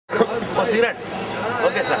cigarette.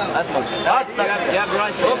 Okay, sir. God bless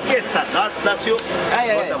you. Okay, sir. God bless you.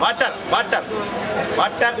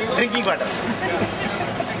 Water, drinking water.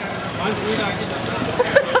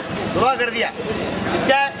 दुआ कर दिया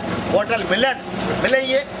इसका बोतल मिलन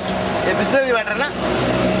ये बिस्लरी वाटर ना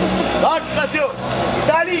God bless you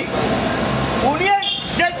Italy union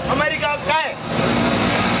state America का है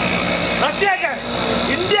रशिया का है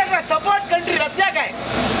इंडिया का सपोर्ट कंट्री रशिया का है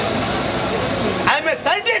I M a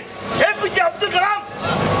scientist APJ Abdul Kalam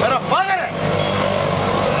मेरा फादर है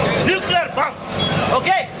nuclear bomb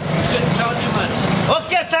okay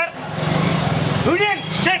okay sir union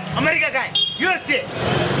state America का है यूएसए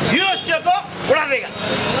को उड़ा देगा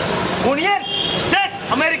union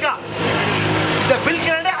state America bill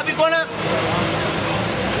Clinton अभी कौन है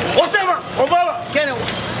ओबामा क्या है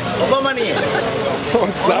ओबामा नहीं है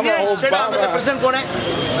यूनियन स्टेट का प्रेसिडेंट कौन है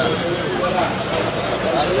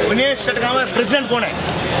यूनियन स्टेट का प्रेसिडेंट कौन है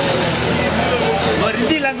और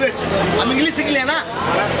हिंदी लैंग्वेज हम इंग्लिश सीख लिया ना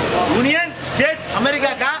यूनियन स्टेट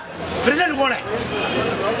अमेरिका का प्रेसिडेंट कौन है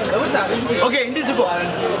ओके हिंदी सीखो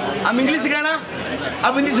हम इंग्लिश सिखाना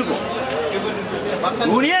अब हिंदी सीखो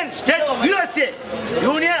यूनियन स्टेट यूएसए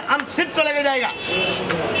यूनियन हम शिफ्ट को लेके जाएगा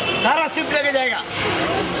सारा शिफ्ट लेके जाएगा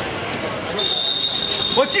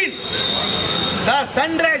Cochin sir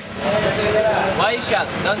sunrise Why shot?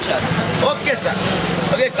 Don't shot. Okay, sir.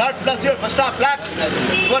 Okay, God bless you. First of luck.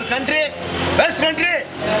 Your country, best country,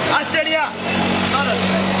 Australia.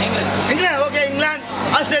 England. Okay, England,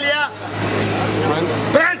 Australia,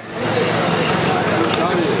 France,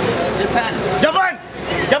 Japan.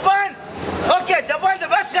 Okay, Japan the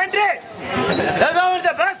best country.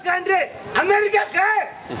 The best country. America का है.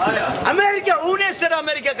 America, United States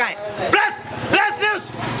America का है. Plus news.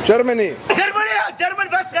 Germany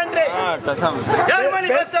best country. Germany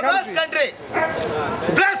best country.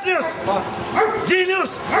 Plus news. G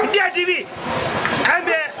News. India TV. I'm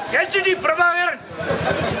LTD Prabhakaran.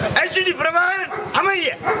 हमें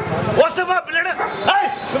what's up, Blada? Hey,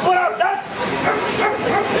 before I'm done.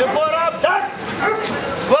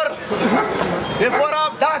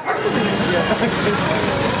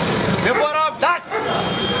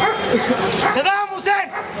 Saddam Hussein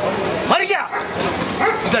मर गया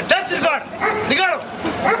the death record निकालो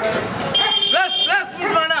plus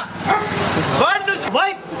Miss Mana God knows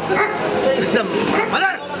wife is the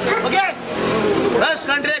mother okay best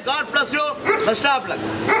country God bless you best of luck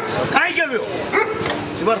I give you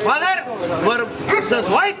your father your sister's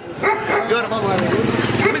wife your